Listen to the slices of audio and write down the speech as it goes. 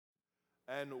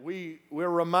And we're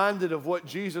reminded of what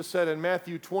Jesus said in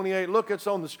Matthew 28. Look, it's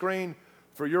on the screen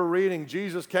for your reading.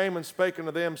 Jesus came and spake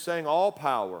unto them, saying, all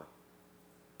power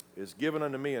is given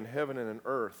unto me in heaven and in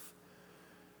earth.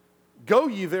 Go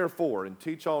ye therefore and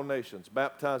teach all nations,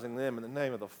 baptizing them in the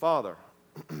name of the Father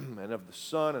and of the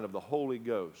Son and of the Holy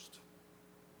Ghost,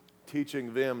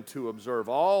 teaching them to observe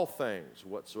all things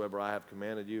whatsoever I have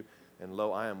commanded you. And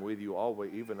lo, I am with you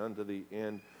always, even unto the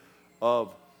end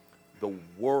of the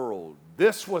world.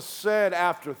 This was said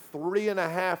after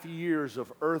 3.5 years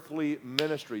of earthly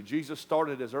ministry. Jesus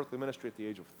started his earthly ministry at the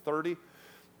age of 30,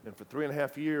 and for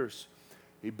 3.5 years,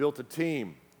 he built a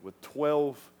team with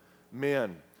 12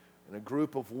 men and a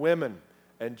group of women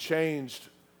and changed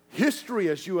history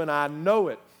as you and I know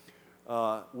it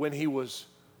when he was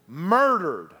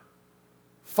murdered,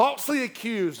 falsely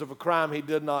accused of a crime he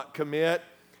did not commit,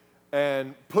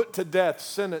 and put to death,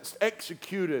 sentenced,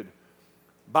 executed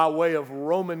by way of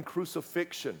Roman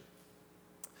crucifixion.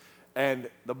 And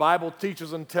the Bible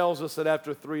teaches and tells us that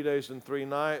after 3 days and 3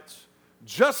 nights,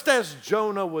 just as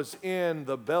Jonah was in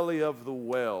the belly of the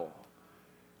whale,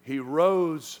 he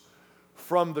rose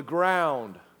from the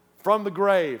ground, from the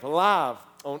grave, alive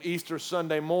on Easter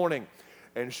Sunday morning.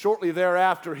 And shortly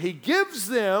thereafter, he gives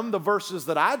them the verses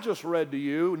that I just read to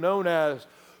you, known as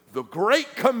the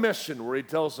Great Commission, where he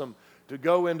tells them to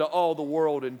go into all the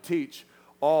world and teach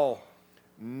all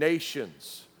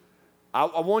nations. I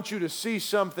want you to see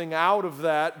something out of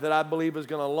that I believe is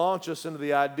going to launch us into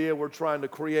the idea we're trying to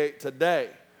create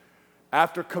today.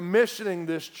 After commissioning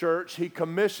this church, he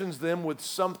commissions them with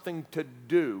something to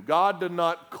do. God did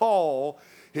not call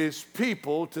his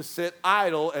people to sit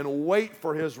idle and wait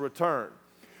for his return.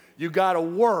 You got to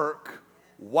work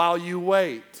while you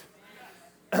wait.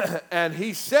 And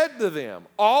he said to them,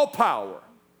 all power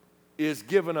is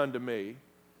given unto me.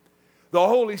 The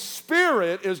Holy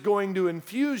Spirit is going to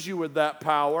infuse you with that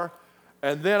power,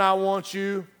 and then I want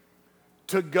you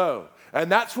to go.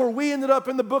 And that's where we ended up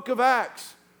in the book of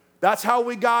Acts. That's how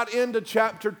we got into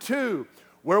chapter 2,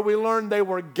 where we learned they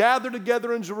were gathered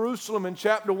together in Jerusalem in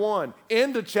chapter 1,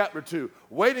 into chapter 2,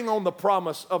 waiting on the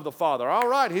promise of the Father. All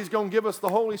right, he's going to give us the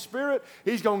Holy Spirit.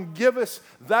 He's going to give us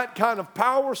that kind of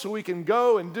power so we can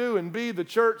go and do and be the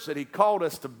church that he called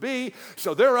us to be.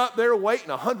 So they're up there waiting,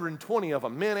 120 of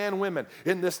them, men and women,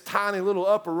 in this tiny little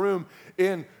upper room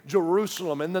in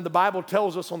Jerusalem. And then the Bible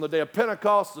tells us on the day of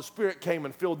Pentecost, the Spirit came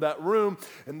and filled that room,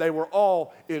 and they were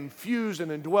all infused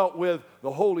and indwelt with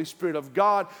the Holy Spirit of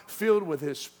God, filled with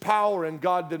his power, and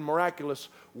God did miraculous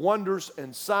wonders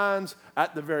and signs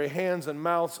at the very hands and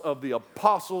mouths of the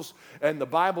apostles. And the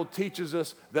Bible teaches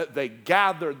us that they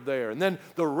gathered there. And then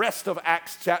the rest of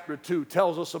Acts chapter 2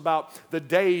 tells us about the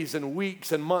days and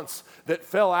weeks and months that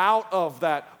fell out of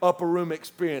that upper room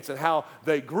experience and how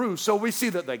they grew. So we see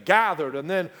that they gathered, and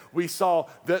then we saw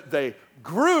that they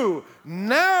grew.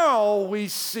 Now we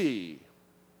see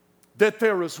that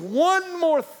there is one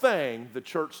more thing the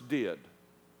church did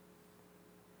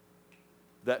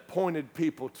that pointed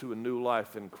people to a new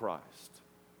life in Christ.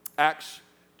 Acts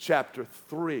chapter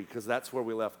 3, because that's where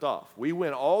we left off. We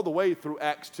went all the way through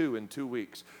Acts 2 in 2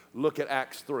 weeks. Look at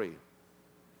Acts 3.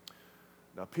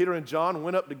 Now Peter and John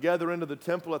went up together into the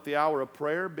temple at the hour of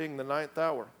prayer, being the 9th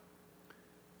hour.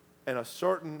 And a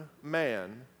certain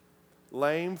man,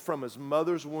 lame from his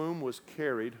mother's womb, was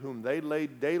carried, whom they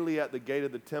laid daily at the gate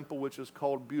of the temple, which is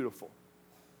called Beautiful,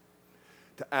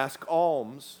 to ask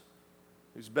alms.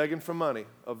 He's begging for money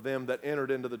of them that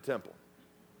entered into the temple,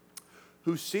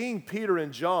 who, seeing Peter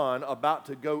and John about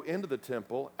to go into the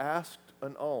temple, asked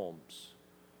an alms.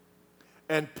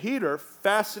 And Peter,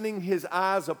 fastening his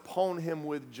eyes upon him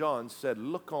with John, said,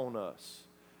 look on us.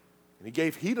 And he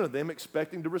gave heed unto them,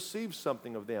 expecting to receive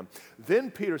something of them.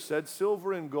 Then Peter said,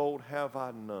 silver and gold have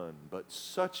I none, but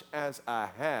such as I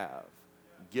have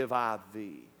give I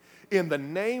thee. In the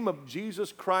name of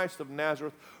Jesus Christ of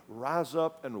Nazareth, rise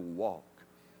up and walk.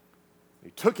 He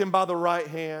took him by the right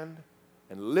hand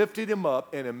and lifted him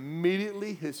up, and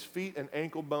immediately his feet and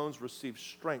ankle bones received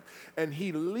strength. And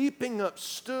he, leaping up,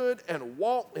 stood and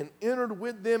walked and entered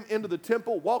with them into the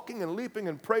temple, walking and leaping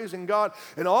and praising God.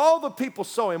 And all the people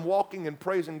saw him walking and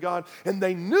praising God, and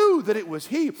they knew that it was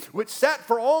he which sat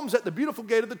for alms at the beautiful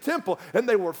gate of the temple. And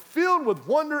they were filled with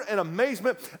wonder and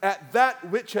amazement at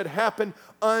that which had happened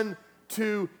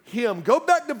unto him. Go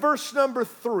back to verse number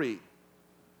 3.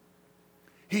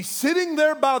 He's sitting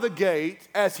there by the gate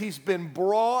as he's been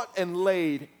brought and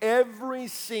laid every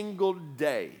single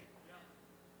day.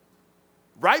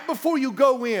 Right before you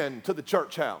go in to the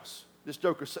church house, this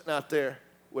joker's sitting out there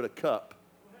with a cup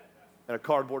and a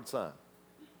cardboard sign.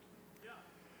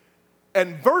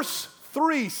 And verse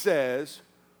 3 says,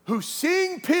 who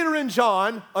seeing Peter and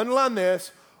John, underline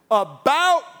this,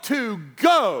 about to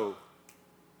go.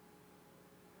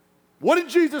 What did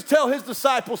Jesus tell his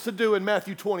disciples to do in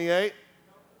Matthew 28?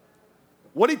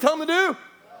 What did he tell them to do?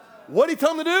 What did he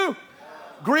tell them to do?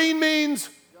 Green means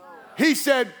he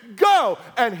said, go.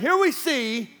 And here we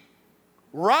see,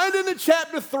 right into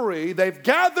chapter 3, they've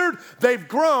gathered, they've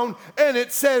grown, and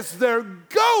it says they're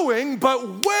going,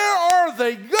 but where are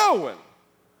they going?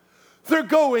 They're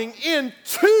going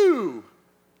into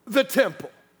the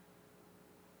temple.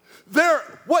 They're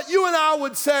what you and I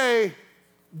would say,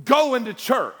 going to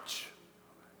church.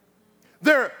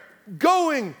 They're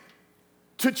going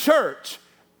to church.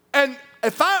 And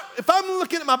if I'm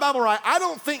looking at my Bible right, I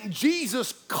don't think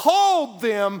Jesus called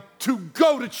them to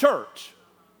go to church.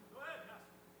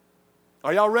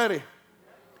 Are y'all ready?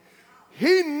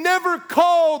 He never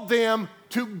called them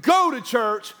to go to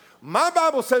church. My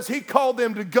Bible says he called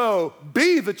them to go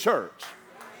be the church.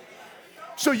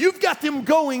 So you've got them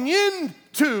going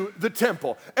into the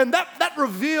temple. And that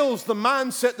reveals the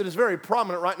mindset that is very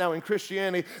prominent right now in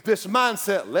Christianity. This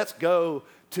mindset, let's go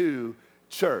to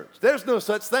church. There's no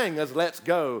such thing as let's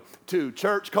go to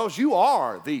church, because you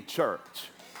are the church.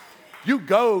 You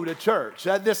go to church.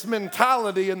 This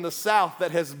mentality in the South that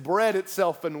has bred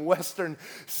itself in Western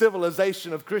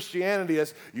civilization of Christianity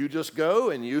is you just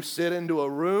go and you sit into a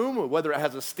room, whether it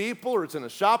has a steeple or it's in a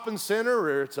shopping center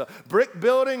or it's a brick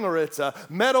building or it's a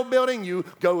metal building. You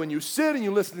go and you sit and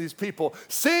you listen to these people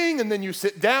sing, and then you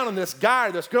sit down and this guy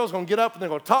or this girl's going to get up and they're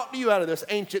going to talk to you out of this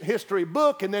ancient history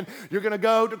book, and then you're going to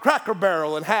go to Cracker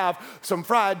Barrel and have some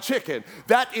fried chicken.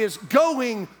 That is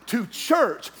going to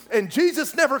church. And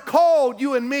Jesus never called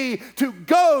you and me to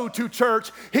go to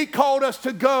church. He called us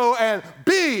to go and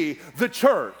be the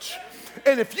church.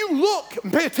 And if you look,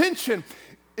 pay attention,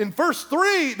 in verse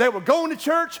 3, they were going to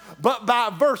church, but by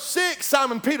verse 6,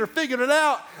 Simon Peter figured it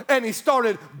out, and he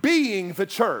started being the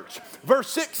church. Verse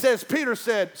 6 says, Peter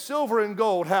said, silver and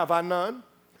gold have I none,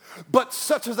 but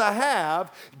such as I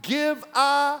have, give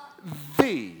I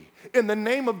thee. In the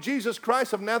name of Jesus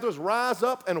Christ of Nazareth, rise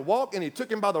up and walk. And he took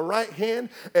him by the right hand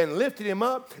and lifted him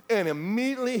up, and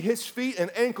immediately his feet and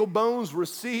ankle bones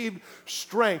received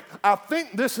strength. I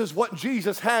think this is what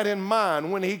Jesus had in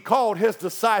mind when he called his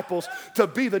disciples to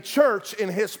be the church in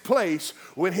his place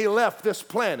when he left this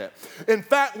planet. In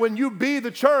fact, when you be the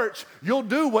church, you'll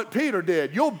do what Peter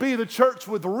did. You'll be the church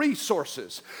with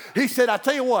resources. He said, I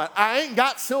tell you what, I ain't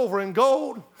got silver and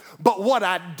gold, but what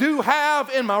I do have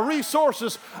in my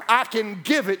resources, I can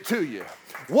give it to you.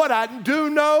 What I do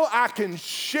know, I can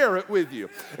share it with you.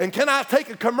 And can I take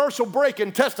a commercial break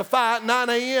and testify at 9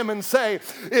 a.m. and say,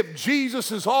 if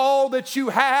Jesus is all that you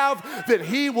have, then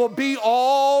he will be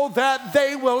all that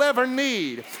they will ever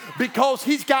need. Because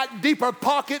he's got deeper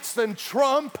pockets than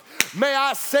Trump. May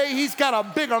I say he's got a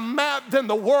bigger map than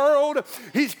the world.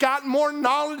 He's got more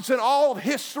knowledge than all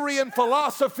history and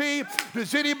philosophy.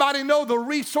 Does anybody know the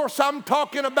resource I'm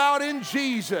talking about in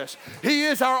Jesus? He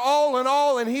is our all in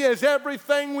all, and he is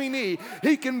everything we need.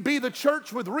 He can be the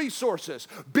church with resources,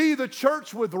 be the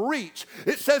church with reach.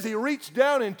 It says he reached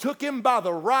down and took him by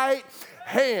the right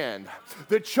hand.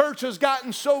 The church has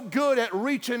gotten so good at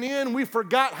reaching in, we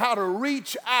forgot how to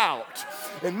reach out.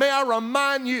 And may I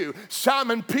remind you,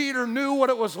 Simon Peter knew what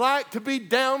it was like to be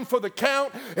down for the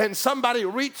count, and somebody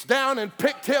reached down and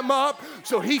picked him up.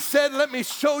 So he said, let me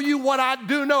show you what I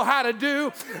do know how to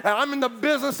do. And I'm in the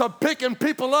business of picking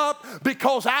people up,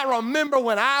 because I remember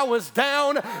when I was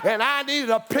down and I needed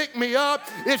to pick me up.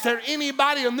 Is there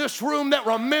anybody in this room that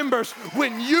remembers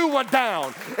when you were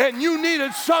down and you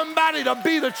needed somebody to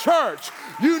be the church?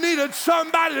 You needed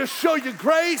somebody to show you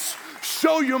grace,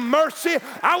 show you mercy.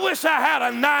 I wish I had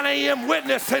a 9 a.m.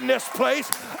 witness in this place.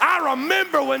 I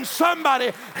remember when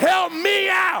somebody helped me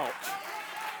out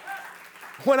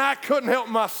when I couldn't help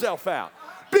myself out.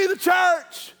 Be the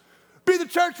church. Be the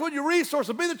church with your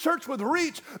resources. Be the church with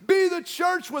reach. Be the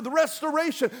church with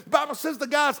restoration. The Bible says the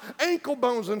guy's ankle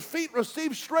bones and feet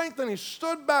received strength, and he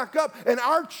stood back up. And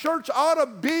our church ought to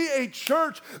be a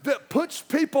church that puts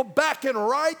people back in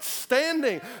right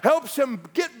standing, helps them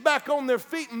get back on their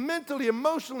feet mentally,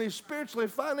 emotionally, spiritually,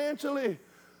 financially.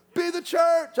 Be the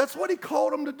church. That's what he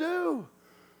called them to do.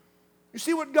 You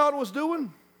see what God was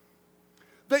doing?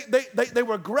 They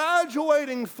were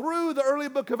graduating through the early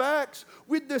book of Acts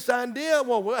with this idea,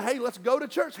 well, hey, let's go to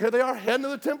church. Here they are heading to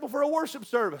the temple for a worship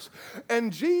service.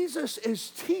 And Jesus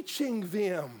is teaching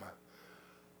them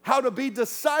how to be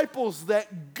disciples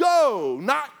that go,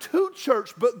 not to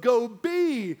church, but go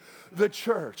be the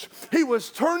church. He was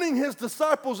turning his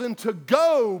disciples into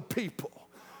go people.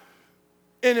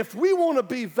 And if we want to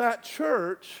be that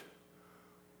church,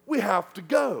 we have to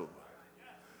go.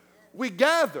 We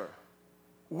gather.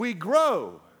 We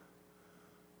grow.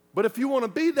 But if you want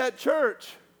to be that church,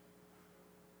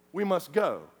 we must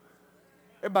go.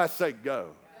 Everybody say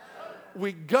go.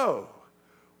 We go.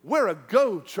 We're a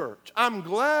go church. I'm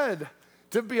glad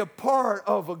to be a part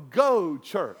of a go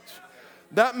church.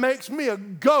 That makes me a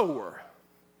goer.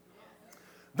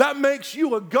 That makes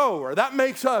you a goer. That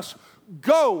makes us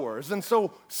goers. And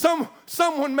so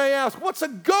someone may ask, what's a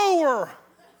goer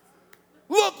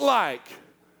look like?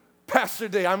 Pastor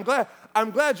D, I'm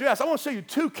glad you asked. I want to show you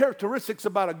two characteristics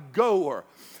about a goer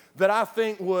that I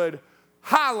think would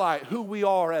highlight who we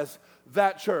are as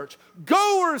that church.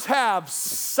 Goers have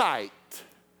sight.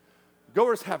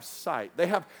 Goers have sight. They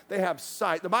have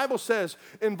sight. The Bible says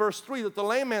in verse 3 that the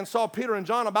lame man saw Peter and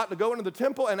John about to go into the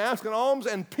temple and ask an alms,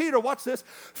 and Peter, watch this,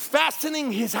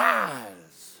 fastening his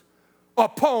eyes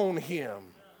upon him.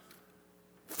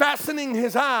 Fastening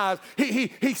his eyes.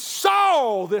 He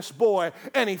saw this boy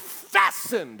and he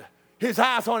fastened his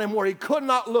eyes on him where he could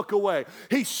not look away.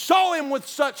 He saw him with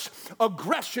such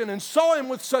aggression and saw him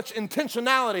with such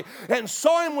intentionality and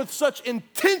saw him with such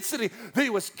intensity that he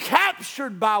was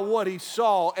captured by what he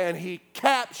saw, and he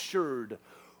captured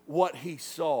what he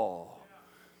saw.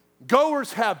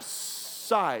 Goers have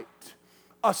sight,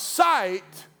 a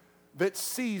sight that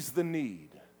sees the need.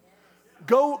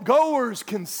 Goers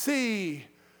can see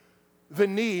the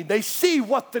need. They see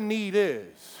what the need is.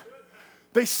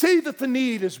 They see that the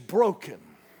need is broken.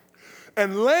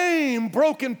 And lame,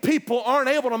 broken people aren't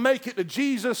able to make it to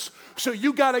Jesus, so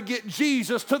you got to get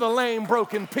Jesus to the lame,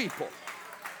 broken people.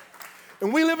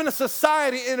 And we live in a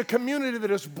society, in a community that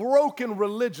is broken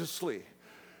religiously,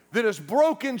 that is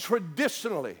broken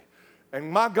traditionally.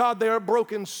 And my God, they are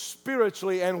broken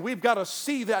spiritually, and we've got to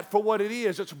see that for what it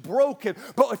is. It's broken.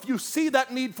 But if you see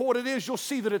that need for what it is, you'll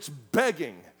see that it's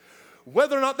begging.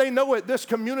 Whether or not they know it, this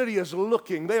community is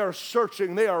looking, they are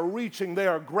searching, they are reaching, they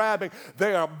are grabbing,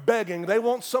 they are begging. They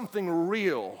want something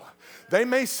real. They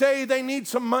may say they need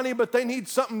some money, but they need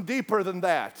something deeper than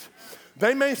that.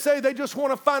 They may say they just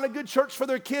want to find a good church for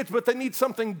their kids, but they need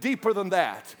something deeper than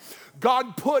that.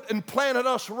 God put and planted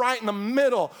us right in the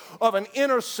middle of an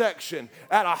intersection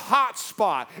at a hot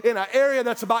spot in an area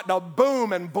that's about to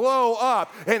boom and blow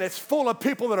up, and it's full of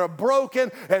people that are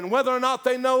broken, and whether or not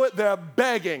they know it, they're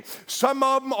begging. Some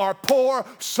of them are poor,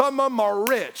 some of them are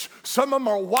rich, some of them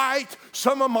are white,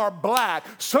 some of them are black,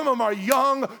 some of them are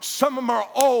young, some of them are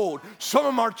old, some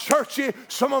of them are churchy,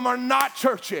 some of them are not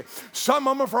churchy, some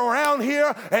of them are from around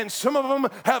here, and some of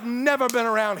them have never been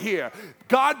around here.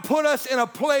 God put us in a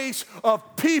place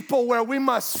of people where we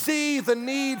must see the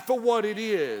need for what it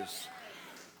is.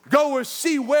 Goers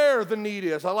see where the need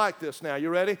is. I like this now. You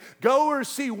ready? Goers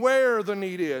see where the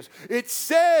need is. It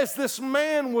says this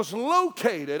man was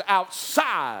located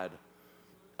outside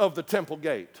of the temple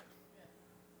gate.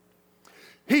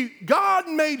 God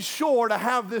made sure to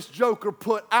have this joker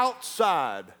put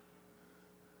outside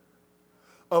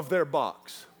of their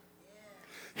box.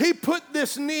 He put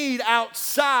this need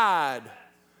outside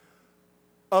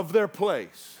of their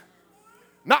place.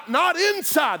 Not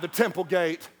inside the temple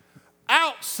gate,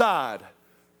 outside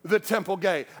the temple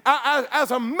gate.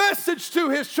 As a message to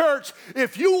his church,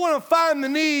 if you want to find the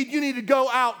need, you need to go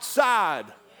outside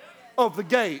of the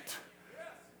gate.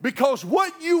 Because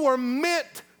what you are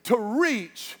meant to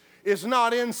reach is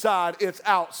not inside, it's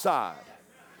outside.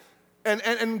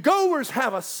 And goers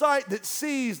have a sight that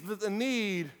sees that the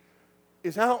need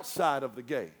is outside of the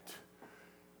gate.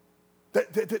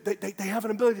 They have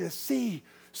an ability to see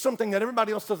something that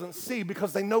everybody else doesn't see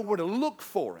because they know where to look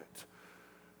for it.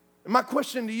 And my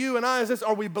question to you and I is this: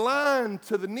 are we blind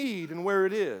to the need and where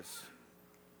it is?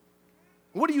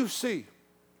 What do you see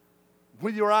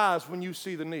with your eyes when you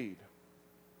see the need?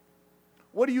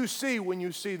 What do you see when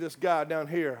you see this guy down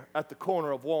here at the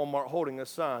corner of Walmart holding a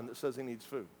sign that says he needs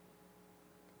food?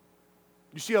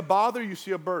 You see a bother, you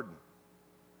see a burden.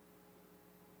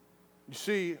 You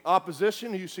see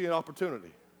opposition, or you see an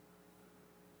opportunity?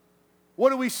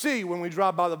 What do we see when we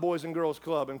drive by the Boys and Girls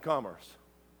Club in Commerce?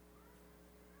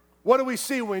 What do we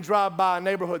see when we drive by a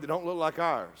neighborhood that don't look like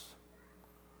ours?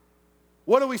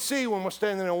 What do we see when we're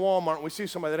standing in Walmart and we see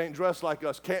somebody that ain't dressed like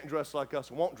us, can't dress like us,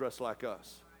 and won't dress like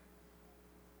us?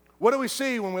 What do we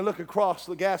see when we look across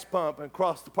the gas pump and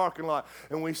across the parking lot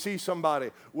and we see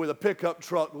somebody with a pickup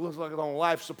truck that looks like it's on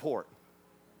life support?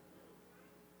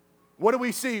 What do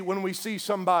we see when we see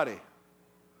somebody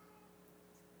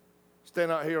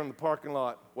stand out here in the parking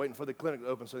lot waiting for the clinic to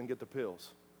open so they can get the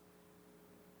pills?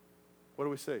 What do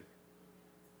we see?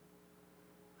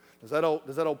 Does that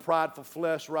old prideful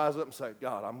flesh rise up and say,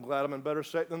 God, I'm glad I'm in better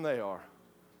shape than they are.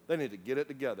 They need to get it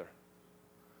together.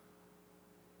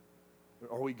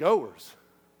 Are we goers?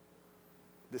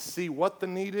 to see what the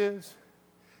need is,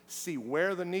 see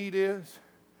where the need is.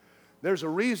 There's a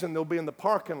reason they'll be in the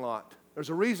parking lot. There's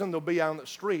a reason they'll be out on the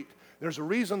street. There's a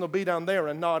reason they'll be down there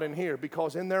and not in here,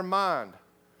 because in their mind,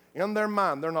 they're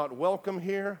not welcome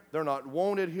here. They're not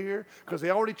wanted here, because they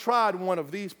already tried one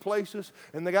of these places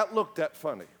and they got looked at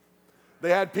funny. They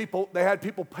had people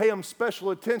pay them special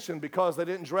attention because they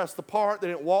didn't dress the part, they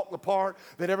didn't walk the part,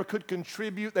 they never could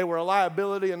contribute, they were a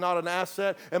liability and not an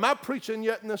asset. Am I preaching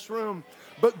yet in this room?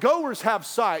 But goers have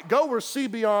sight. Goers see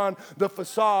beyond the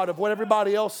facade of what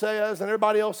everybody else says and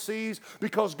everybody else sees,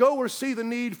 because goers see the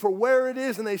need for where it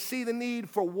is and they see the need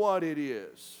for what it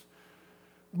is.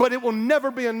 But it will never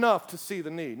be enough to see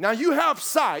the need. Now you have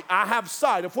sight, I have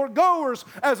sight. If we're goers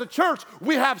as a church,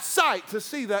 we have sight to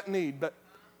see that need, but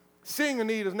seeing a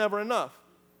need is never enough.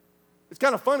 It's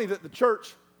kind of funny that the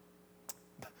church,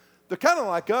 they're kind of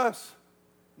like us.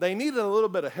 They needed a little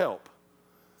bit of help.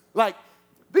 Like,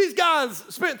 these guys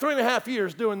spent 3.5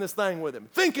 years doing this thing with him,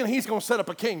 thinking he's going to set up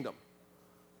a kingdom.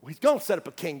 Well, he's going to set up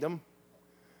a kingdom,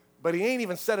 but he ain't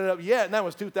even set it up yet, and that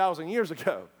was 2,000 years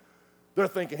ago. They're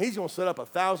thinking he's going to set up a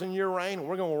 1,000-year reign, and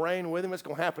we're going to reign with him. It's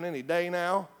going to happen any day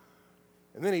now.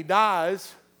 And then he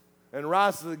dies and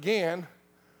rises again.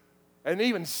 And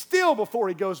even still before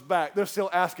he goes back, they're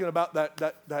still asking about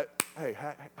that hey,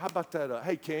 how about that,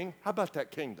 hey, king, how about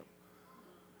that kingdom?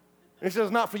 And he says,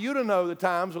 it's not for you to know the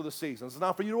times or the seasons. It's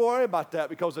not for you to worry about that,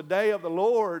 because the day of the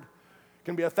Lord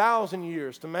can be 1,000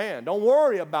 years to man. Don't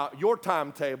worry about your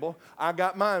timetable. I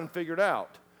got mine figured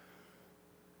out.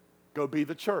 Go be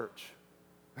the church.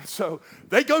 So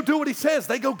they go do what he says.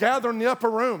 They go gather in the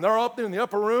upper room. They're up there in the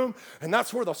upper room, and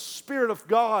that's where the Spirit of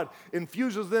God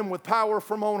infuses them with power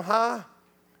from on high.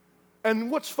 And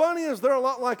what's funny is they're a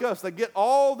lot like us. They get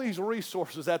all these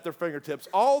resources at their fingertips,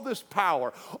 all this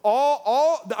power,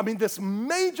 this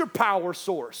major power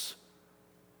source,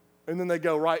 and then they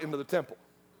go right into the temple.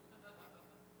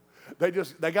 They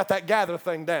got that gather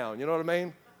thing down, you know what I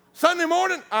mean? Sunday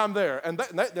morning, I'm there. And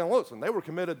listen, they were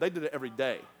committed. They did it every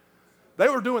day. They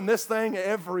were doing this thing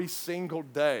every single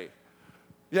day.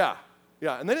 Yeah.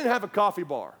 And they didn't have a coffee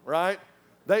bar, right?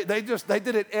 They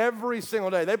did it every single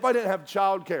day. They probably didn't have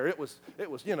child care. It was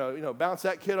bounce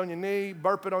that kid on your knee,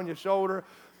 burp it on your shoulder.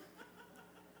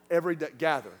 Every day,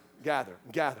 gather.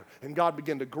 And God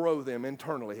began to grow them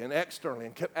internally and externally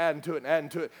and kept adding to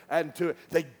it.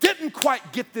 They didn't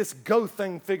quite get this go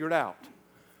thing figured out.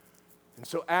 And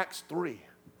so Acts 3,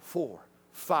 4,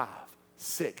 5,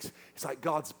 6. It's like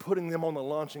God's putting them on the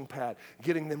launching pad,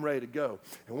 getting them ready to go.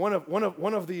 And one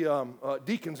of the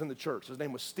deacons in the church, his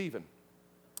name was Stephen.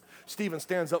 Stephen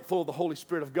stands up full of the Holy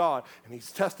Spirit of God, and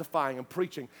he's testifying and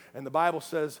preaching. And the Bible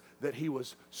says that he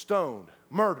was stoned,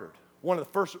 murdered. One of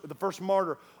the first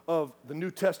martyr of the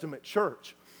New Testament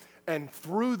church. And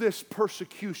through this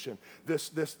persecution,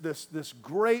 this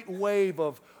great wave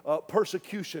of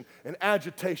persecution and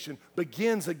agitation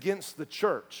begins against the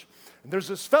church. And there's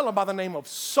this fellow by the name of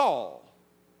Saul,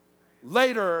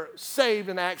 later saved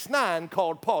in Acts 9,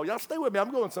 called Paul. Y'all stay with me,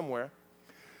 I'm going somewhere.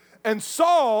 And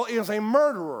Saul is a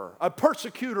murderer, a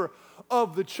persecutor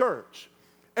of the church.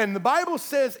 And the Bible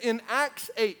says in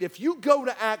Acts 8, if you go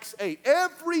to Acts 8,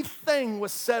 everything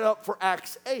was set up for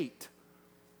Acts 8.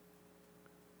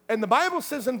 And the Bible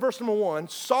says in verse number 1,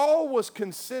 Saul was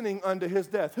consenting unto his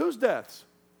death. Whose deaths?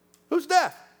 Whose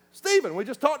death? Stephen. We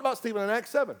just talked about Stephen in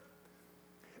Acts 7.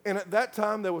 And at that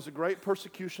time, there was a great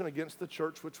persecution against the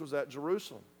church, which was at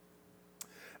Jerusalem.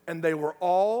 And they were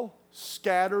all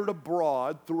scattered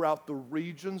abroad throughout the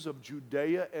regions of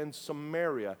Judea and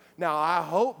Samaria. Now, I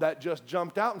hope that just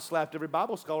jumped out and slapped every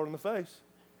Bible scholar in the face.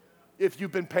 If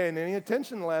you've been paying any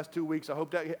attention the last 2 weeks, I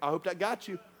hope that got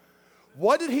you.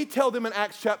 What did he tell them in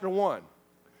Acts chapter 1?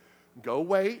 Go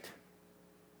wait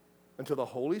until the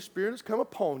Holy Spirit has come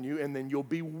upon you, and then you'll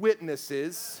be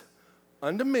witnesses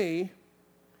unto me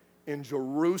in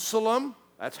Jerusalem,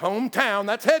 that's hometown,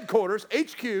 that's headquarters,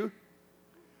 HQ,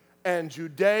 and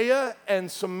Judea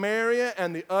and Samaria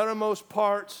and the uttermost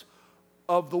parts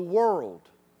of the world.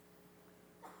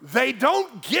 They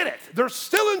don't get it. They're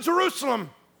still in Jerusalem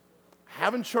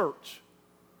having church.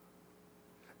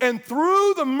 And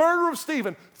through the murder of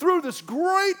Stephen, through this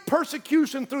great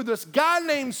persecution, through this guy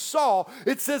named Saul,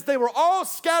 it says they were all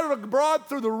scattered abroad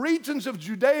through the regions of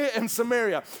Judea and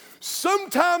Samaria.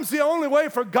 Sometimes the only way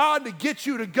for God to get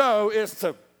you to go is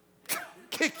to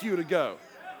kick you to go.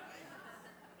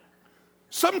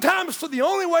 Sometimes the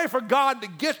only way for God to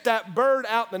get that bird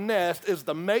out the nest is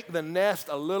to make the nest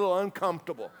a little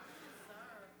uncomfortable.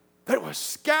 They were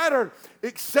scattered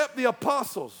except the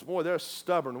apostles. Boy, they're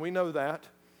stubborn. We know that.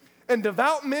 And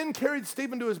devout men carried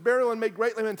Stephen to his burial and made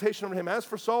great lamentation over him. As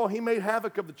for Saul, he made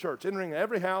havoc of the church, entering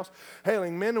every house,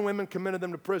 hailing men and women, committed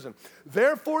them to prison.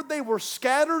 Therefore they were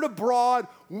scattered abroad,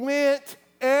 went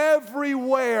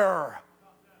everywhere,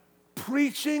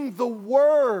 preaching the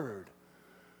word.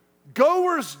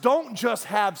 Goers don't just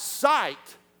have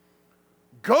sight.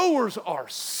 Goers are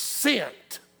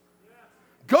sent.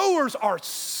 Goers are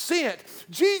sent.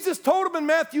 Jesus told them in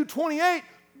Matthew 28,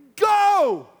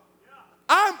 go.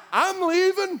 I'm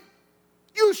leaving.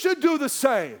 You should do the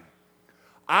same.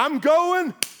 I'm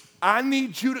going. I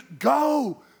need you to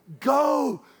go.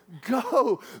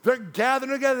 They're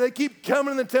gathering together. They keep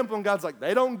coming in the temple, and God's like,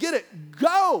 they don't get it.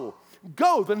 Go.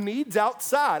 The need's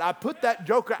outside. I put that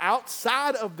joker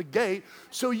outside of the gate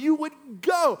so you would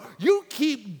go. You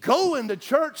keep going to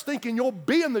church thinking you'll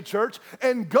be in the church,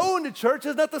 and going to church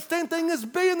is not the same thing as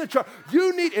being the church.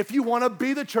 If you want to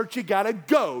be the church, you got to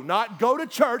go. Not go to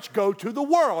church, go to the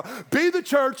world. Be the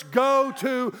church, go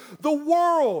to the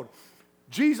world.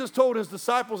 Jesus told his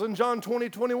disciples in John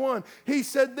 20:21, he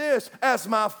said this, as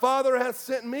my Father hath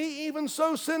sent me, even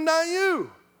so send I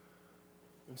you.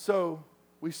 And so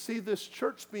we see this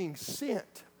church being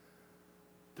sent.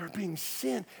 They're being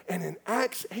sent. And in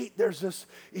Acts 8, there's this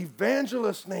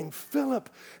evangelist named Philip.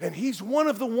 And he's one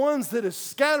of the ones that is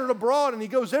scattered abroad. And he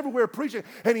goes everywhere preaching.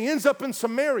 And he ends up in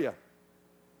Samaria.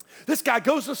 This guy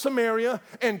goes to Samaria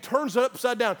and turns it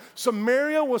upside down.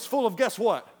 Samaria was full of, guess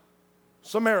what?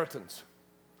 Samaritans.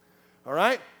 All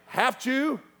right? Half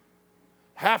Jew,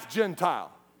 half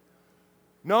Gentile.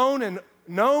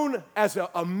 Known as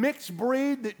a mixed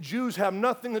breed that Jews have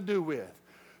nothing to do with.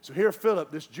 So here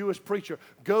Philip, this Jewish preacher,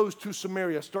 goes to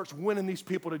Samaria, starts winning these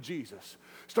people to Jesus,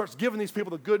 starts giving these people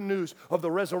the good news of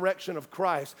the resurrection of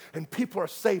Christ, and people are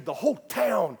saved. The whole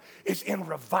town is in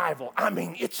revival. I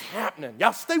mean, it's happening.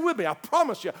 Y'all stay with me. I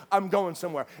promise you, I'm going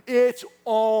somewhere. It's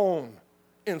on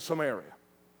in Samaria.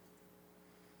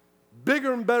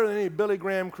 Bigger and better than any Billy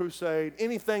Graham crusade,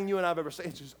 anything you and I have ever seen.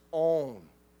 It's just on.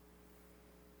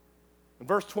 In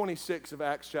verse 26 of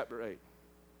Acts chapter 8,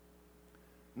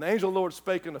 and the angel of the Lord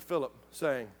spake unto Philip,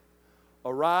 saying,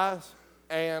 arise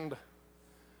and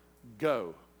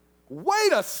go.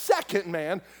 Wait a second,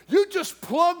 man. You just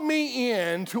plugged me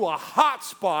into a hot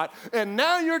spot, and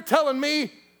now you're telling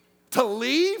me to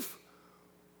leave?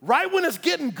 Right when it's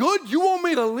getting good, you want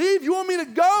me to leave? You want me to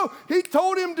go? He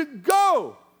told him to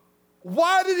go.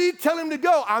 Why did he tell him to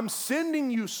go? I'm sending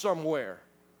you somewhere.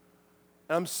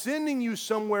 I'm sending you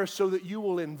somewhere so that you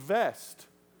will invest.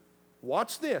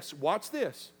 Watch this.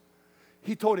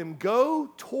 He told him,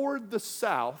 go toward the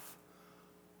south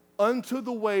unto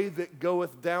the way that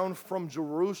goeth down from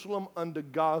Jerusalem unto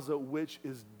Gaza, which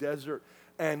is desert.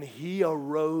 And he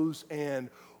arose and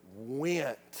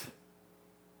went.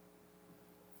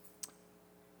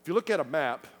 If you look at a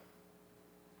map,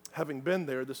 having been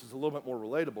there, this is a little bit more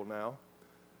relatable now.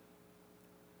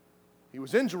 He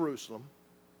was in Jerusalem.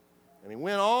 And he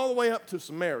went all the way up to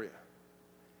Samaria.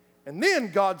 And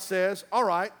then God says, all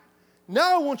right,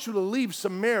 now I want you to leave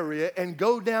Samaria and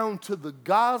go down to the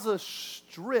Gaza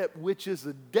Strip, which is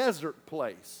a desert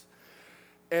place.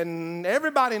 And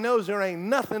everybody knows there ain't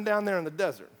nothing down there in the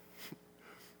desert.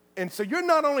 And so you're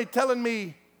not only telling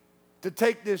me to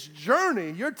take this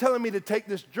journey, you're telling me to take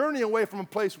this journey away from a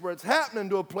place where it's happening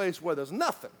to a place where there's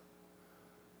nothing.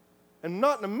 And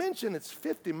not to mention, it's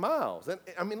 50 miles. And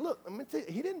I mean, look, let me tell you,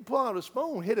 he didn't pull out his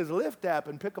phone, hit his Lyft app,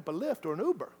 and pick up a Lyft or an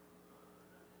Uber.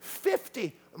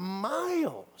 50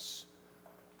 miles.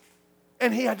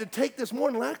 And he had to take this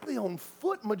more than likely on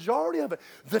foot, majority of it.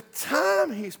 The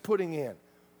time he's putting in.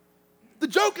 The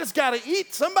joker's got to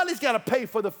eat. Somebody's got to pay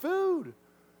for the food.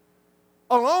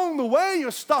 Along the way, you're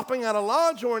stopping at a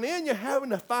lodge or an inn. You're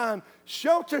having to find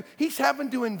shelter. He's having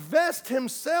to invest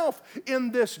himself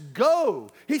in this go.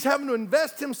 He's having to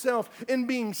invest himself in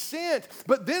being sent.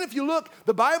 But then if you look,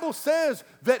 the Bible says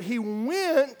that he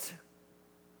went,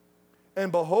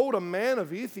 and behold, a man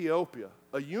of Ethiopia,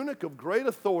 a eunuch of great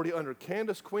authority under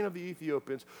Candace, queen of the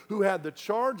Ethiopians, who had the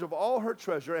charge of all her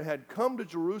treasure and had come to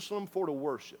Jerusalem for to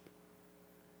worship.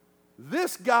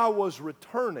 This guy was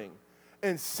returning.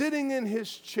 And sitting in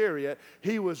his chariot,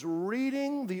 he was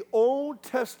reading the Old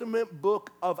Testament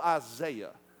book of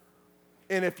Isaiah.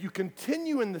 And if you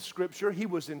continue in the scripture, he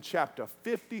was in chapter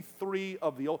 53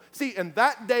 of the Old. See, in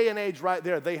that day and age right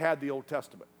there, they had the Old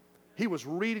Testament. He was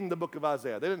reading the book of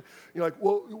Isaiah. They didn't, you're like,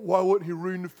 well, why wasn't he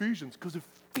reading Ephesians? Because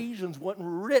Ephesians wasn't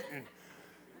written.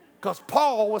 Because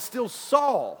Paul was still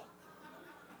Saul.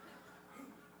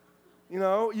 You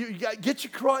know, you got to get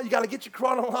your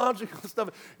chronological stuff.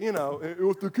 You know,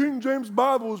 if the King James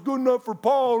Bible was good enough for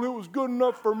Paul, it was good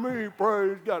enough for me.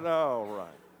 Praise God. All right.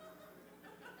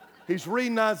 He's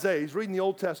reading Isaiah. He's reading the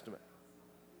Old Testament.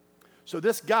 So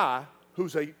this guy,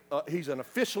 he's an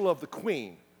official of the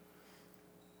queen,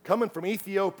 coming from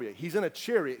Ethiopia. He's in a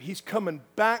chariot. He's coming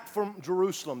back from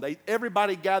Jerusalem.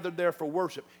 Everybody gathered there for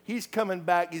worship. He's coming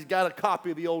back. He's got a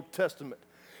copy of the Old Testament,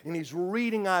 and he's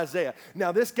reading Isaiah.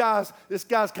 Now, this guy's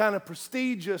kind of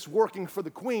prestigious, working for the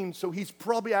queen, so he's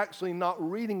probably actually not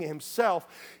reading it himself.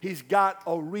 He's got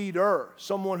a reader,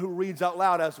 someone who reads out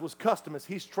loud, as was custom. As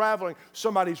he's traveling,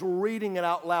 somebody's reading it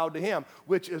out loud to him,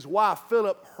 which is why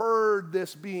Philip heard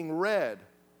this being read.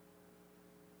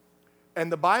 And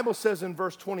the Bible says in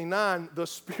verse 29, the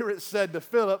Spirit said to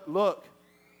Philip, look,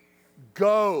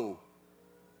 go.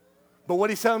 But what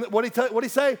he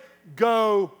say?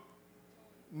 Go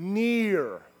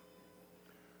near.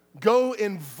 Go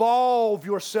involve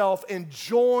yourself and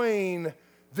join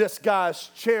this guy's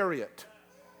chariot.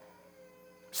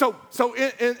 So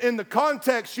in the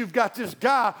context, you've got this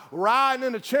guy riding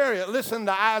in a chariot listening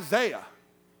to Isaiah.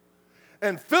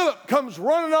 And Philip comes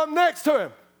running up next to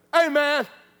him. Hey, man,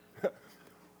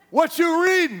 what you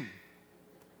reading?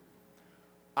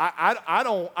 I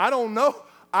don't know.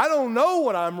 I don't know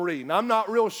what I'm reading. I'm not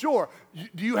real sure.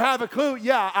 Do you have a clue?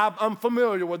 Yeah, I'm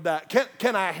familiar with that.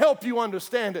 Can I help you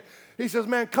understand it? He says,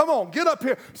 man, come on, get up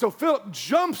here. So Philip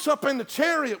jumps up in the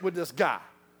chariot with this guy.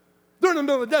 They're in the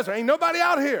middle of the desert. Ain't nobody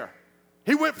out here.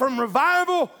 He went from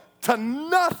revival to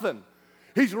nothing.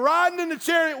 He's riding in the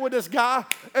chariot with this guy,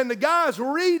 and the guy's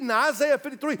reading Isaiah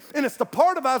 53. And it's the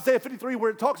part of Isaiah 53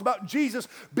 where it talks about Jesus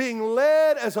being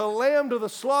led as a lamb to the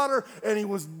slaughter, and he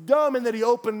was dumb in that he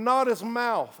opened not his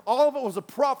mouth. All of it was a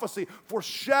prophecy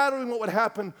foreshadowing what would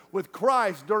happen with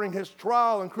Christ during his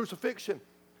trial and crucifixion.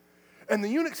 And the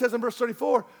eunuch says in verse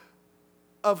 34,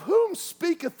 of whom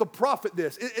speaketh the prophet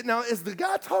this? Now, is the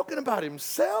guy talking about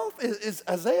himself? Is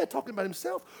Isaiah talking about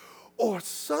himself? Or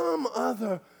some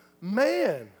other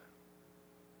man?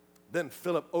 Then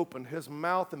Philip opened his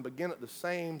mouth and began at the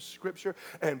same scripture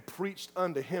and preached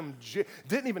unto him.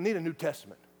 Didn't even need a New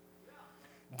Testament.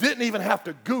 Didn't even have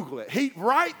to Google it. He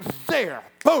right there,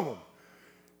 boom.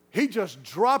 He just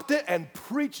dropped it and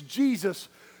preached Jesus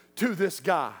to this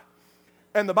guy.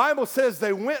 And the Bible says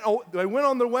they went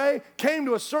on their way, came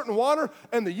to a certain water,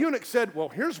 and the eunuch said, well,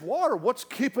 here's water. What's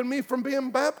keeping me from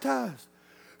being baptized?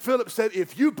 Philip said,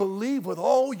 if you believe with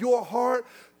all your heart,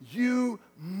 you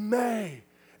may.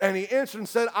 And he answered and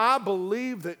said, I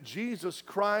believe that Jesus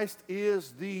Christ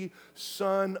is the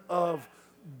Son of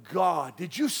God.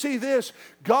 Did you see this?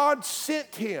 God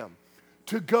sent him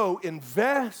to go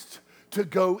invest, to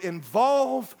go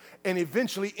involve, and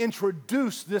eventually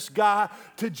introduce this guy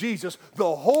to Jesus.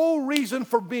 The whole reason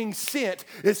for being sent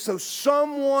is so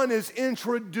someone is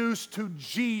introduced to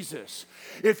Jesus.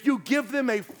 If you give them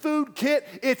a food kit,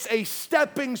 it's a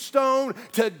stepping stone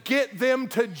to get them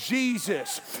to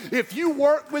Jesus. If you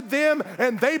work with them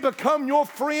and they become your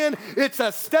friend, it's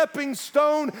a stepping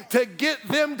stone to get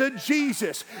them to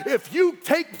Jesus. If you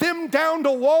take them down to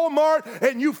Walmart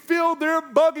and you fill their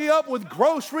buggy up with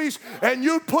groceries and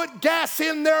you put gas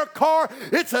in their car,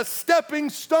 it's a stepping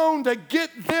stone to get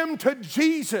them to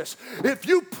Jesus. If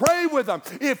you pray with them,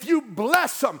 if you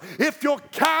bless them, if you're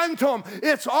kind to them,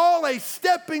 it's all a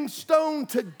stepping stone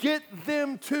to get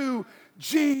them to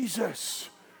Jesus.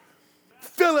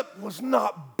 Philip was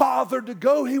not bothered to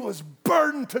go. He was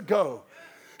burdened to go.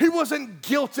 He wasn't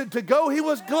guilted to go. He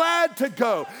was glad to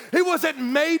go. He wasn't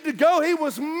made to go. He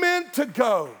was meant to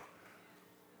go.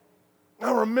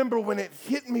 I remember when it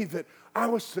hit me that I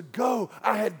was to go.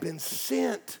 I had been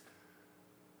sent.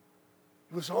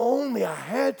 It was only I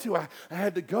had to. I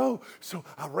had to go. So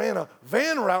I ran a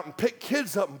van route and picked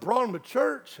kids up and brought them to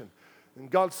church. And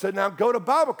God said, now go to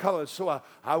Bible college. So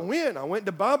I went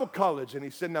to Bible college. And he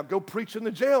said, now go preach in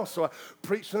the jails. So I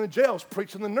preached in the jails,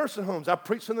 preached in the nursing homes. I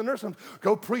preached in the nursing homes.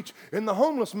 Go preach in the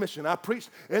homeless mission. I preached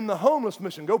in the homeless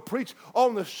mission. Go preach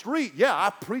on the street. Yeah,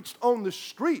 I preached on the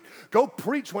street. Go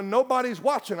preach when nobody's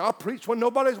watching. I preach when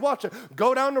nobody's watching.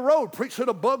 Go down the road, preach to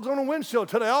the bugs on the windshield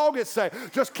till they all get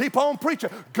saved. Just keep on preaching.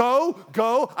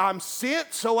 Go. I'm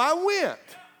sent, so I went.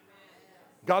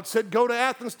 God said, go to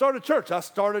Athens, start a church. I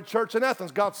started church in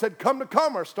Athens. God said, come to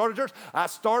Commerce, start a church. I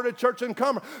started church in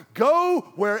Commerce.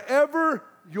 Go wherever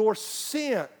you're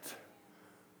sent.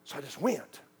 So I just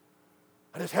went.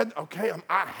 I just had,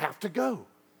 I have to go.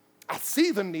 I see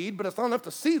the need, but it's not enough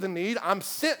to see the need. I'm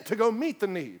sent to go meet the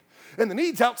need. And the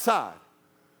need's outside.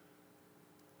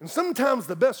 And sometimes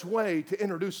the best way to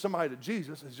introduce somebody to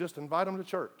Jesus is just invite them to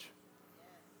church.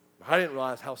 I didn't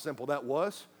realize how simple that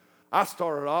was. I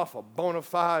started off a bona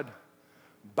fide,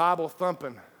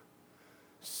 Bible-thumping,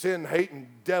 sin-hating,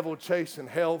 devil-chasing,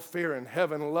 hell-fearing,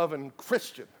 heaven-loving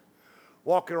Christian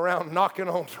walking around knocking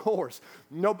on doors.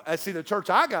 No, see, the church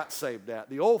I got saved at,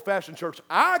 the old-fashioned church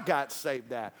I got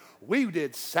saved at, we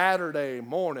did Saturday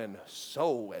morning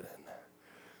soul winning.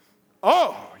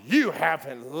 Oh, you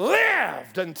haven't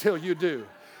lived until you do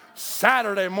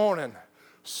Saturday morning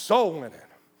soul winning.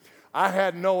 I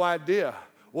had no idea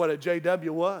what a JW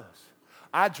was.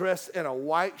 I dressed in a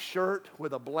white shirt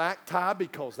with a black tie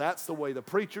because that's the way the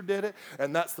preacher did it,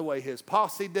 and that's the way his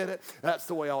posse did it. That's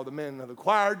the way all the men of the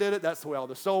choir did it. That's the way all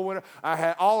the soul winners.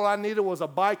 All I needed was a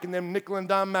bike and them nickel and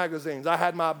dime magazines. I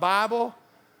had my Bible,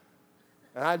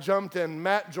 and I jumped in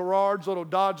Matt Gerard's little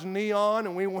Dodge Neon,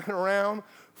 and we went around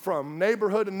from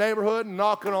neighborhood to neighborhood,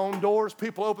 knocking on doors.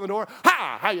 People open the door.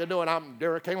 Hi, how you doing? I'm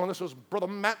Derek England. This is Brother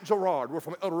Matt Gerard. We're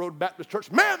from Elder Road Baptist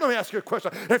Church. Man, let me ask you a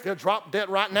question. If you dropped dead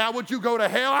right now, would you go to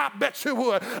hell? I bet you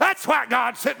would. That's why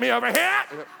God sent me over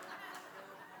here.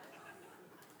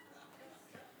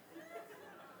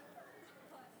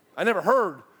 I never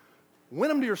heard, win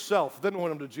them to yourself, then win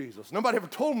them to Jesus. Nobody ever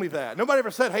told me that. Nobody ever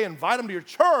said, hey, invite them to your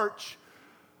church.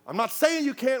 I'm not saying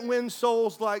you can't win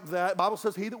souls like that. The Bible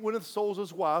says he that winneth souls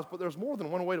is wise, but there's more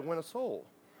than one way to win a soul.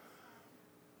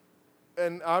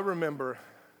 And I remember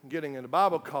getting into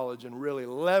Bible college and really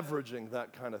leveraging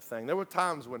that kind of thing. There were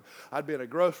times when I'd be at a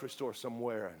grocery store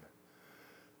somewhere and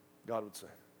God would say,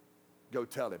 go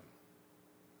tell him.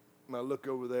 And I look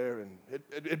over there and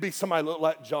it'd be somebody look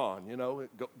like John, you know,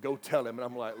 go tell him. And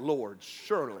I'm like, Lord,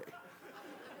 surely.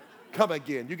 Come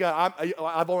again.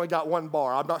 I've only got one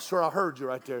bar. I'm not sure I heard you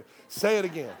right there. Say it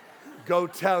again. Go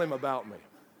tell him about me.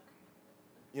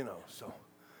 You know, so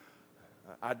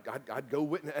I'd go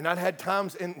witness. And I'd had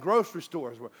times in grocery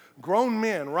stores where grown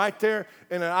men right there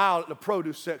in an aisle at the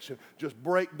produce section just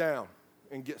break down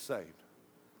and get saved.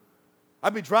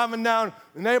 I'd be driving down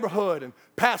the neighborhood and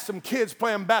past some kids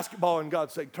playing basketball, and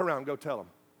God'd say, turn around and go tell them.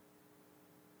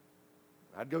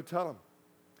 I'd go tell them.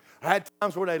 I had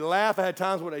times where they'd laugh. I had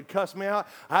times where they'd cuss me out.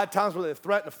 I had times where they'd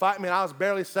threaten to fight me, and I was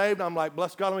barely saved. I'm like,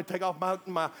 bless God, let me take off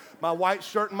my white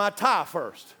shirt and my tie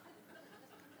first.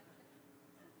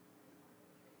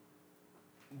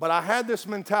 But I had this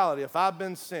mentality, if I've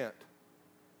been sent,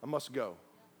 I must go.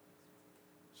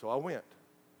 So I went.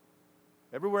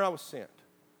 Everywhere I was sent.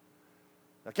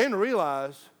 I came to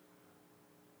realize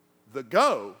the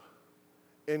go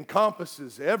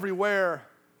encompasses everywhere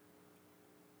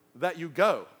that you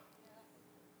go.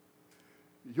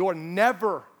 You're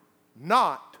never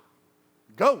not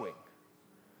going.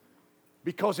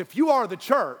 Because if you are the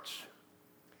church,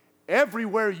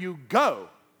 everywhere you go,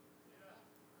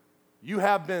 you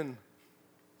have been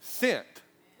sent.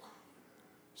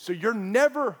 So you're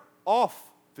never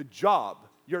off the job.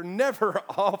 You're never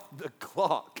off the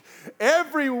clock.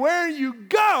 Everywhere you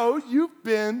go, you've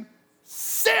been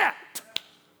sent.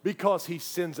 Because he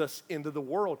sends us into the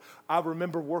world. I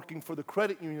remember working for the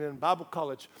credit union in Bible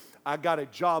college. I got a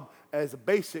job as a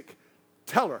basic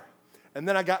teller. And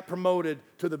then I got promoted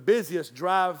to the busiest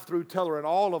drive-through teller in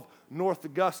all of North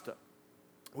Augusta.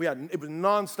 It was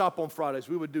nonstop on Fridays.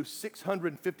 We would do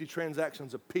 650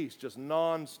 transactions a piece, just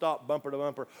nonstop, bumper to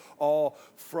bumper, all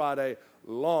Friday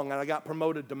long. And I got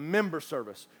promoted to member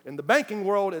service. In the banking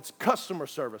world, it's customer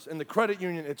service. In the credit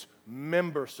union, it's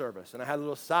member service. And I had a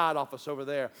little side office over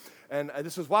there. And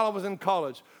this was while I was in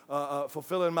college,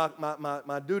 fulfilling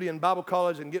my duty in Bible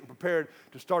college and getting prepared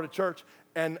to start a church.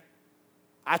 And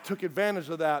I took advantage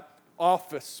of that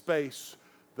office space,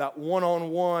 that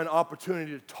one-on-one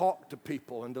opportunity to talk to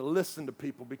people and to listen to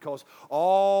people, because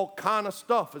all kind of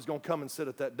stuff is going to come and sit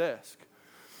at that desk.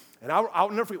 And I'll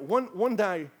never forget, one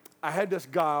day I had this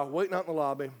guy waiting out in the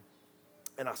lobby,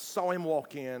 and I saw him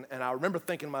walk in, and I remember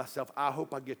thinking to myself, I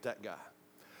hope I get that guy.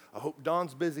 I hope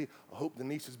Don's busy. I hope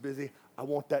Denise is busy. I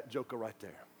want that joker right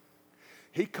there.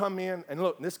 He come in, and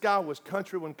look, this guy was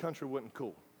country when country wasn't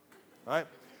cool, right?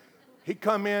 He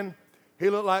come in, he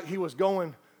looked like he was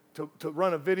going to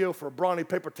run a video for a Brawny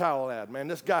paper towel ad. Man,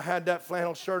 this guy had that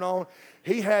flannel shirt on.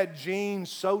 He had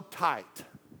jeans so tight.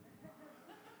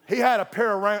 He had a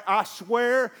pair of, I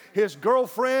swear, his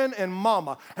girlfriend and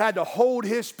mama had to hold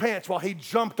his pants while he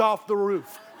jumped off the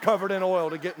roof, covered in oil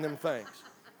to get in them things.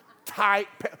 Tight,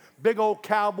 big old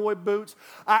cowboy boots.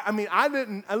 I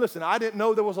didn't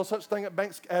know there was a such thing at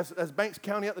Banks as Banks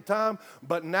County at the time,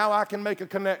 but now I can make a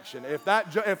connection.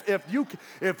 If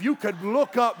you could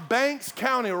look up Banks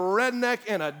County redneck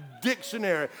in a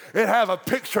dictionary, it'd have a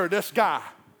picture of this guy.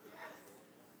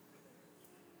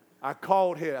 I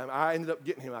called him. I ended up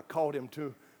getting him. I called him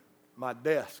to my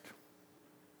desk.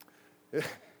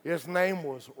 His name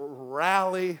was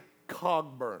Raleigh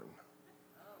Cogburn.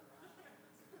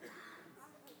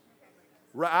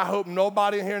 I hope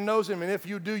nobody in here knows him, and if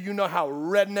you do, you know how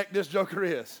redneck this joker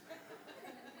is.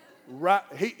 Right,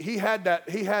 he had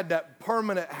that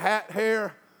permanent hat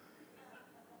hair.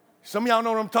 Some of y'all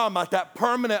know what I'm talking about. That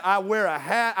permanent, I wear a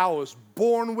hat. I was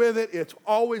born with it. It's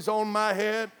always on my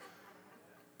head.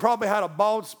 Probably had a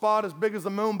bald spot as big as the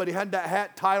moon, but he had that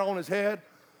hat tight on his head.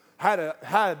 Had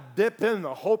a dip in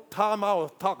the whole time I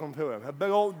was talking to him. A big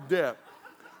old dip.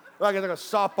 Like a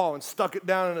softball and stuck it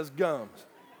down in his gums.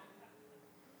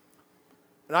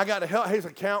 And I got to help. His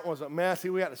account was a mess.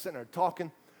 We got to sit there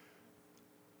talking.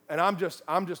 And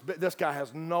this guy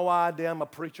has no idea I'm a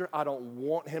preacher. I don't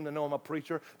want him to know I'm a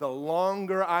preacher. The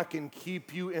longer I can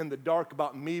keep you in the dark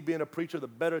about me being a preacher, the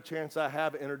better chance I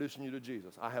have of introducing you to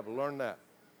Jesus. I have learned that.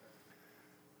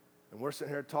 And we're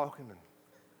sitting here talking and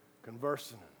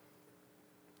conversing.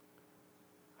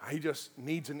 He just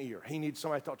needs an ear. He needs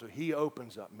somebody to talk to. He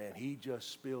opens up, man. He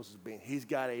just spills his beans. He's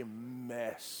got a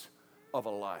mess of a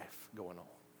life going on.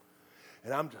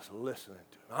 And I'm just listening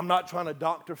to him. I'm not trying to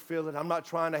Dr. Phil it. I'm not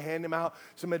trying to hand him out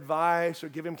some advice or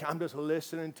give him, I'm just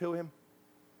listening to him.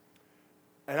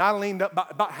 And I leaned up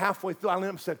about halfway through. I leaned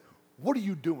up and said, what are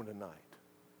you doing tonight?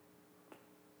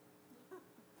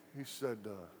 He said,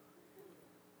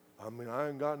 I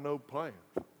ain't got no plans.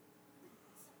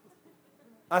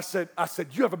 I said,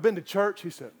 you ever been to church? He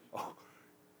said, oh,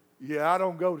 yeah, I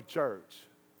don't go to church.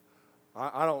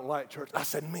 I don't like church. I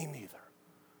said, me neither.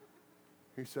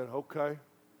 He said, okay.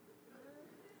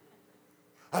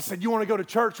 I said, you want to go to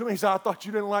church with me? He said, I thought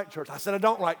you didn't like church. I said, I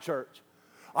don't like church.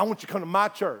 I want you to come to my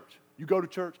church. You go to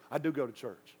church? I do go to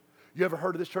church. You ever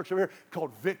heard of this church over here? It's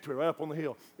called Victory, right up on the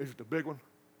hill. Is it the big one?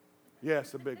 Yeah,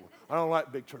 it's the big one. I don't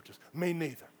like big churches. Me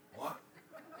neither. What?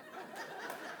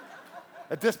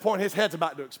 At this point, his head's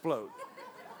about to explode.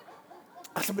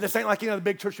 I said, but this ain't like any other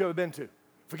big church you've ever been to.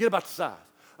 Forget about the size.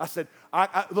 I said,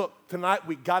 look, tonight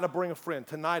we got to bring a friend.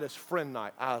 Tonight is friend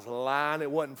night. I was lying.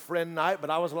 It wasn't friend night, but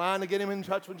I was lying to get him in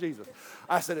touch with Jesus.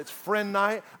 I said, it's friend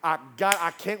night. I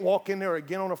can't walk in there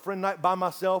again on a friend night by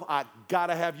myself. I got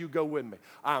to have you go with me.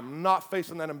 I'm not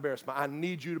facing that embarrassment. I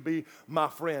need you to be my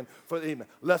friend for the evening.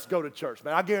 Let's go to church,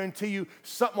 man. I guarantee you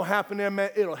something will happen there,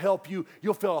 man. It'll help you.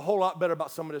 You'll feel a whole lot better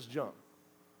about some of this junk.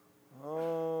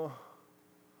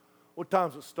 What time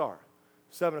does it start?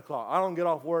 7 o'clock. I don't get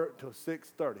off work till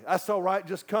 6:30. That's all right.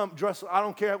 Just come, dress. I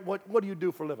don't care. What do you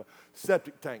do for a living?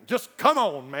 Septic tank. Just come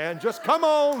on, man. Just come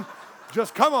on.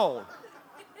 Just come on.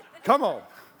 Come on.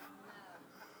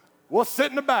 We'll sit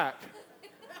in the back.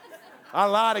 I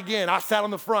lied again. I sat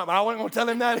on the front, but I wasn't going to tell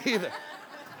him that either.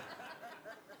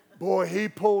 Boy, he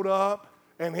pulled up,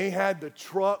 and he had the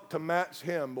truck to match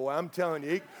him. Boy, I'm telling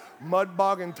you, mud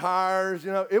bogging tires.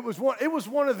 You know, it was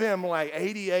one of them like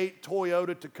 '88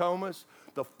 Toyota Tacomas,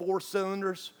 the 4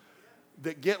 cylinders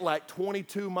that get like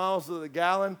 22 miles to the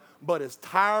gallon, but his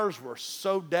tires were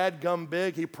so dadgum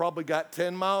big, he probably got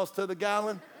 10 miles to the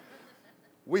gallon.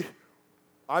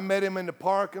 I met him in the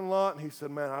parking lot, and he said,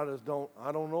 man, I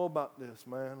don't know about this,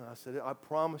 man. I said, I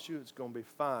promise you it's going to be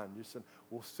fine. You said,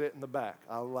 we'll sit in the back.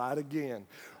 I lied again.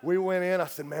 We went in. I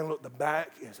said, man, look, the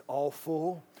back is all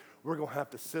full. We're going to have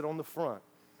to sit on the front.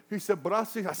 He said, but I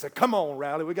see. I said, come on,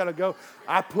 Rowley, we got to go.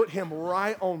 I put him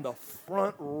right on the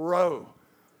front row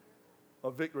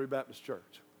of Victory Baptist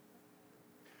Church.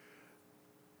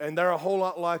 And they're a whole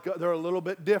lot like us. They're a little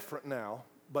bit different now,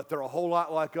 but they're a whole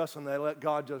lot like us, and they let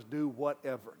God just do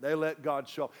whatever. They let God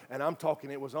show. And I'm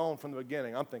talking, it was on from the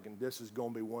beginning. I'm thinking, this is going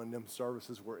to be one of them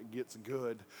services where it gets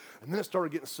good. And then it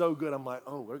started getting so good, I'm like,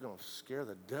 oh, we're going to scare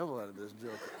the devil out of this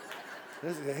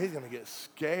joker. He's going to get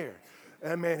scared.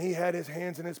 And, man, he had his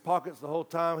hands in his pockets the whole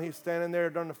time. He's standing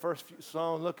there during the first few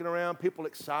songs looking around, people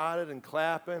excited and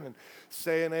clapping and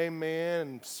saying amen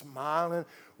and smiling.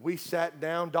 We sat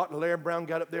down. Dr. Larry Brown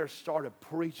got up there and started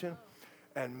preaching.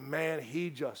 And, man, he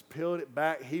just peeled it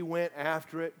back. He went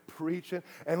after it, preaching.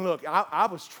 And, look, I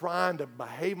was trying to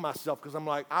behave myself because I'm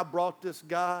like, I brought this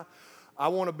guy. I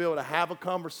want to be able to have a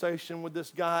conversation with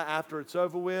this guy after it's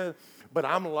over with. But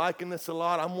I'm liking this a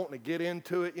lot. I'm wanting to get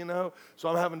into it, you know. So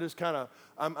I'm having this kind of,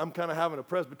 I'm kind of having a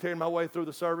Presbyterian my way through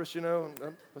the service, you know.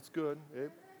 That's good.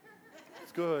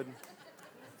 It's good.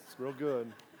 It's real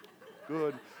good.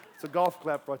 Good. It's a golf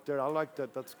clap right there. I like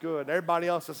that. That's good. Everybody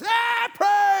else says,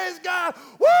 praise God.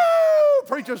 Woo!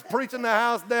 Preacher's preaching the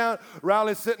house down.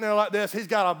 Riley's sitting there like this. He's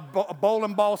got a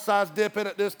bowling ball sized dip in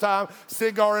it this time,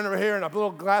 cigar in her here, and a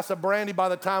little glass of brandy by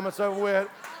the time it's over with.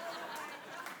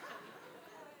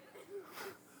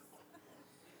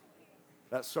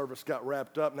 That service got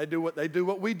wrapped up, and they do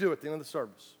what we do at the end of the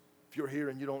service. If you're here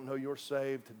and you don't know you're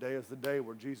saved, today is the day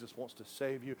where Jesus wants to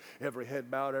save you. Every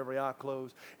head bowed, every eye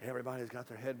closed. Everybody's got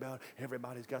their head bowed.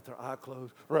 Everybody's got their eye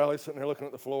closed. Riley's sitting there looking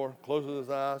at the floor, closes his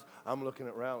eyes. I'm looking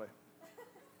at Riley.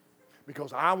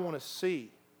 Because I want to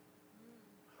see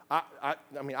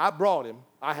I brought him.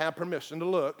 I have permission to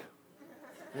look,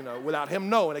 without him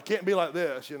knowing. It can't be like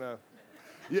this, You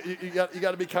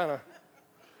got to be kind of,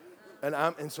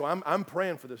 and so I'm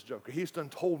praying for this joker. He's done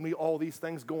told me all these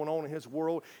things going on in his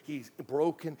world. He's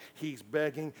broken. He's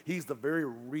begging. He's the very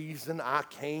reason I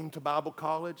came to Bible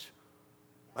college.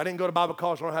 I didn't go to Bible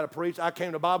college to learn how to preach. I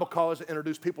came to Bible college to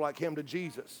introduce people like him to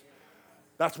Jesus.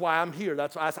 That's why I'm here.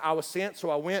 That's why I was sent, so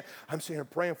I went. I'm sitting here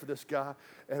praying for this guy,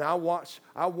 and I watch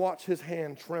his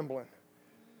hand trembling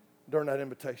during that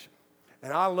invitation.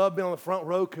 And I love being on the front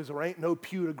row because there ain't no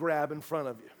pew to grab in front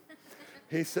of you.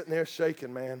 He's sitting there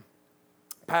shaking, man.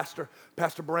 Pastor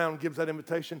Brown gives that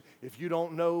invitation. If you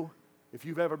don't know if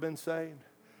you've ever been saved,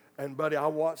 and buddy, I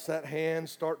watched that hand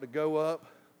start to go up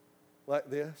like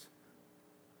this.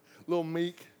 Little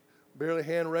meek, barely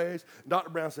hand raised. Dr.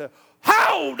 Brown said,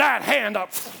 hold that hand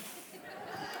up.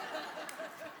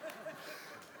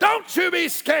 Don't you be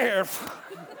scared.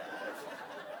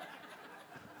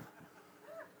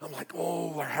 I'm like,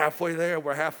 oh, we're halfway there.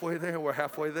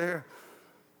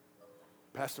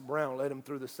 Pastor Brown led him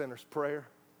through the sinner's prayer.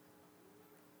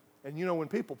 And when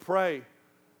people pray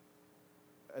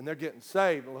and they're getting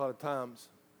saved, a lot of times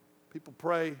people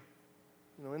pray,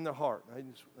 in their heart.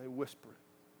 They whisper it.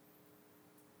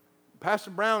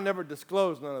 Pastor Brown never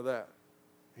disclosed none of that.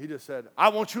 He just said, I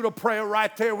want you to pray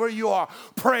right there where you are.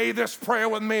 Pray this prayer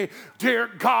with me. Dear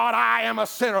God, I am a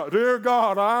sinner. Dear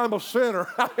God, I am a sinner.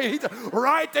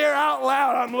 Right there out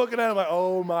loud, I'm looking at him like,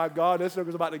 oh my God, this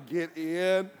nigga's about to get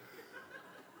in.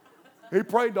 He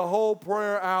prayed the whole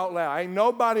prayer out loud. Ain't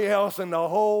nobody else in the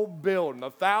whole building.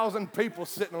 1,000 people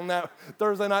sitting on that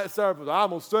Thursday night service.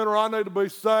 I'm a sinner. I need to be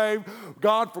saved.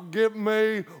 God, forgive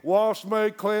me, wash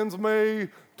me, cleanse me,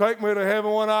 take me to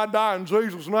heaven when I die. In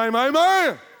Jesus' name,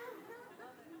 amen.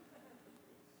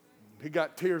 He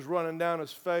got tears running down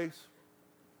his face.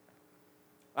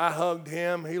 I hugged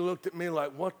him. He looked at me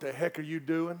like, what the heck are you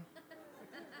doing?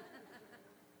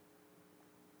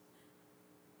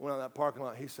 Went out in that parking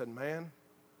lot. He said, man,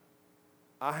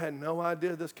 I had no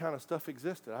idea this kind of stuff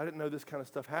existed. I didn't know this kind of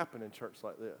stuff happened in church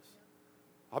like this.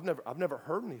 I've never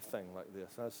heard anything like this.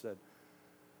 I said,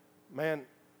 man,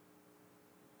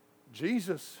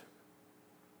 Jesus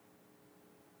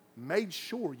made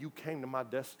sure you came to my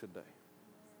desk today.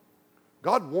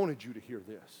 God wanted you to hear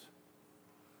this.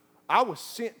 I was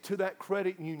sent to that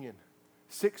credit union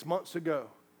 6 months ago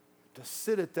to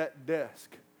sit at that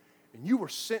desk. And you were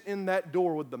sent in that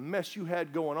door with the mess you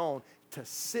had going on to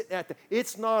sit at the...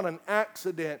 It's not an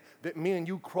accident that me and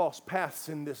you crossed paths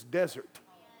in this desert.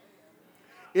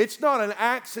 It's not an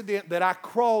accident that I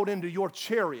crawled into your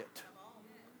chariot.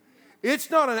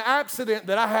 It's not an accident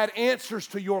that I had answers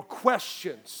to your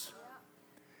questions.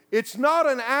 It's not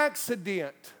an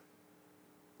accident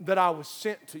that I was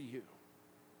sent to you.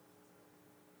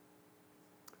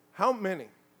 How many,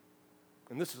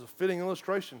 and this is a fitting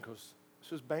illustration because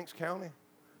this is Banks County.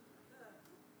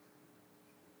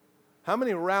 How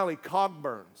many Raleigh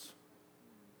Cogburns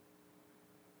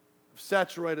have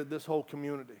saturated this whole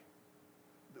community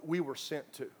that we were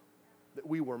sent to, that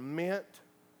we were meant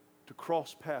to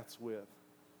cross paths with,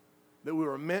 that we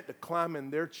were meant to climb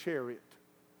in their chariot?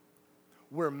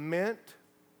 We're meant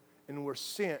and we're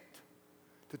sent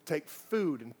to take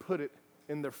food and put it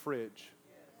in their fridge.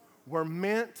 We're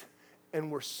meant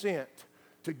and we're sent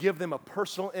to give them a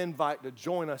personal invite to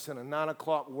join us in a 9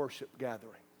 o'clock worship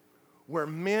gathering. We're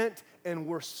meant and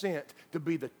we're sent to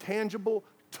be the tangible,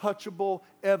 touchable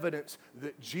evidence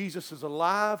that Jesus is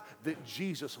alive, that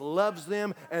Jesus loves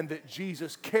them, and that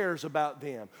Jesus cares about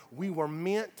them. We were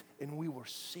meant and we were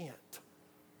sent.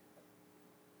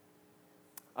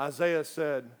 Isaiah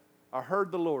said, I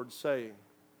heard the Lord saying,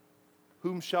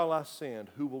 whom shall I send?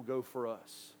 Who will go for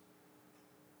us?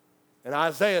 And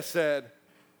Isaiah said,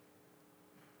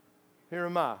 here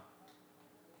am I.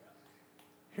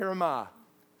 Here am I.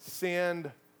 Send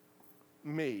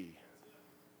me.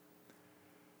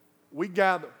 We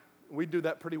gather. We do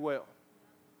that pretty well.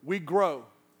 We grow.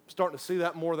 Starting to see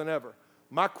that more than ever.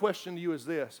 My question to you is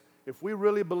this. If we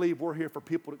really believe we're here for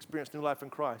people to experience new life in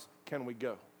Christ, can we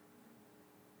go?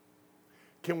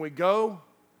 Can we go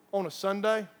on a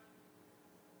Sunday?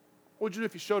 What would you do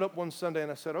if you showed up one Sunday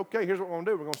and I said, okay, here's what we're going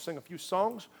to do. We're going to sing a few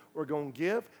songs, we're going to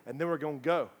give, and then we're going to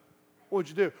go. What would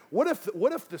you do? What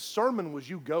if the sermon was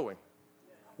you going?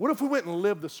 What if we went and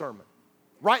lived the sermon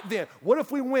right then? What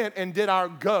if we went and did our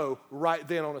go right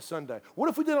then on a Sunday? What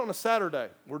if we did it on a Saturday?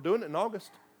 We're doing it in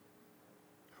August.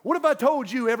 What if I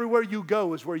told you everywhere you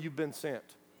go is where you've been sent?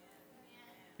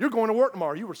 You're going to work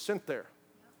tomorrow. You were sent there.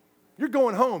 You're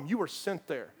going home. You were sent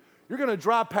there. You're going to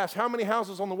drive past how many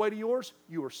houses on the way to yours?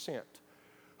 You were sent.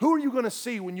 Who are you going to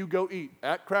see when you go eat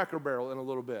at Cracker Barrel in a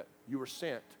little bit? You were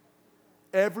sent.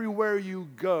 Everywhere you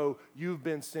go, you've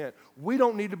been sent. We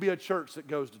don't need to be a church that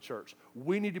goes to church.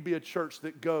 We need to be a church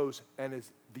that goes and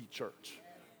is the church.